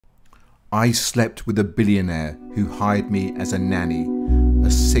I Slept with a Billionaire Who Hired Me as a Nanny, a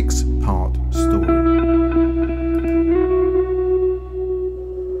 6-part story.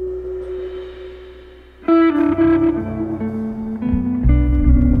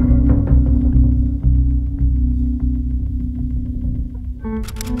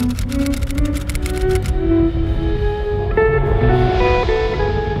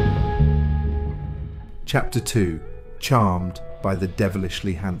 Chapter 2. Charmed by the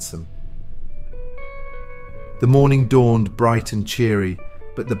Devilishly Handsome. The morning dawned bright and cheery,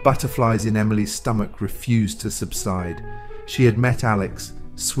 but the butterflies in Emily's stomach refused to subside. She had met Alex,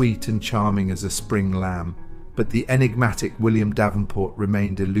 sweet and charming as a spring lamb, but the enigmatic William Davenport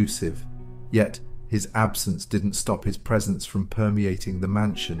remained elusive. Yet his absence didn't stop his presence from permeating the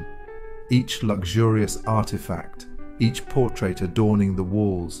mansion. Each luxurious artifact, each portrait adorning the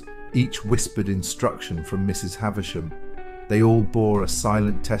walls, each whispered instruction from Mrs. Haversham, they all bore a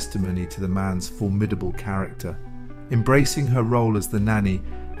silent testimony to the man's formidable character. Embracing her role as the nanny,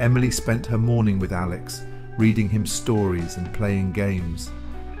 Emily spent her morning with Alex, reading him stories and playing games.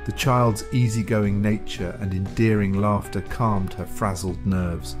 The child's easygoing nature and endearing laughter calmed her frazzled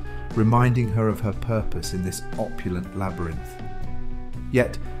nerves, reminding her of her purpose in this opulent labyrinth.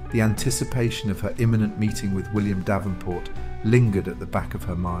 Yet the anticipation of her imminent meeting with William Davenport lingered at the back of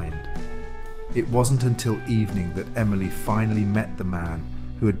her mind. It wasn't until evening that Emily finally met the man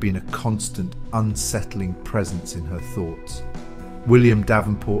who had been a constant, unsettling presence in her thoughts. William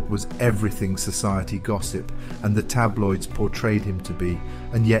Davenport was everything society gossip and the tabloids portrayed him to be,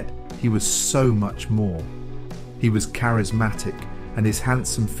 and yet he was so much more. He was charismatic, and his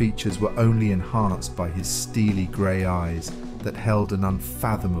handsome features were only enhanced by his steely grey eyes that held an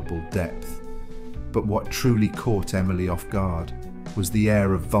unfathomable depth. But what truly caught Emily off guard was the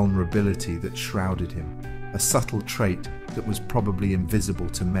air of vulnerability that shrouded him, a subtle trait that was probably invisible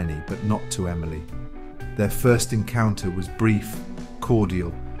to many but not to Emily. Their first encounter was brief,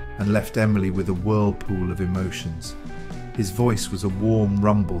 cordial, and left Emily with a whirlpool of emotions. His voice was a warm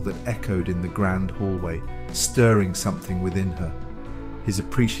rumble that echoed in the grand hallway, stirring something within her. His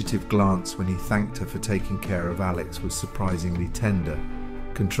appreciative glance when he thanked her for taking care of Alex was surprisingly tender,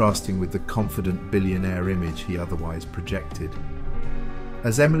 contrasting with the confident billionaire image he otherwise projected.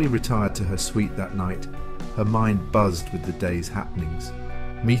 As Emily retired to her suite that night, her mind buzzed with the day's happenings.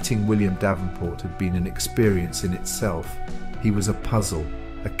 Meeting William Davenport had been an experience in itself. He was a puzzle,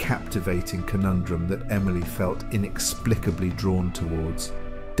 a captivating conundrum that Emily felt inexplicably drawn towards.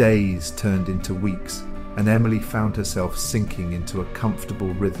 Days turned into weeks, and Emily found herself sinking into a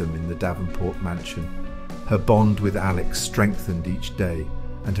comfortable rhythm in the Davenport mansion. Her bond with Alex strengthened each day,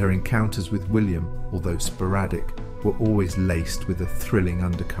 and her encounters with William, although sporadic, were always laced with a thrilling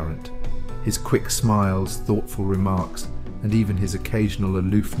undercurrent. His quick smiles, thoughtful remarks, and even his occasional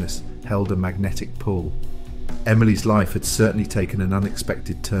aloofness held a magnetic pull. Emily's life had certainly taken an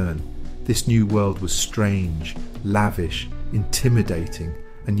unexpected turn. This new world was strange, lavish, intimidating,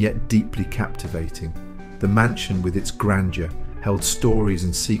 and yet deeply captivating. The mansion with its grandeur held stories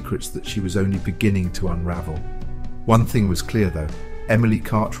and secrets that she was only beginning to unravel. One thing was clear though, Emily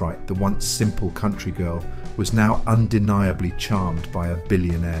Cartwright, the once simple country girl, was now undeniably charmed by a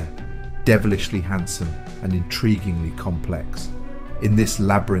billionaire, devilishly handsome and intriguingly complex. In this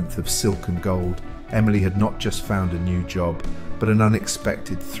labyrinth of silk and gold, Emily had not just found a new job, but an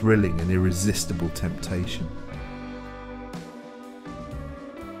unexpected, thrilling and irresistible temptation.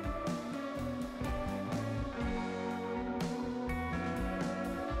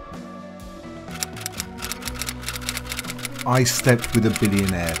 I Slept with a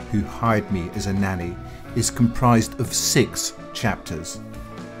Billionaire Who Hired Me as a Nanny is comprised of 6 chapters.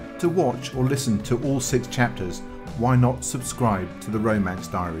 To watch or listen to all 6 chapters, why not subscribe to the Romance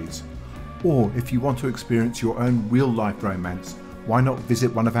Diaries? Or if you want to experience your own real-life romance, why not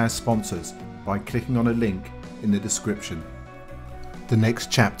visit one of our sponsors by clicking on a link in the description. The next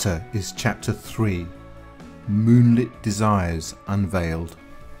chapter is Chapter 3, Moonlit Desires Unveiled.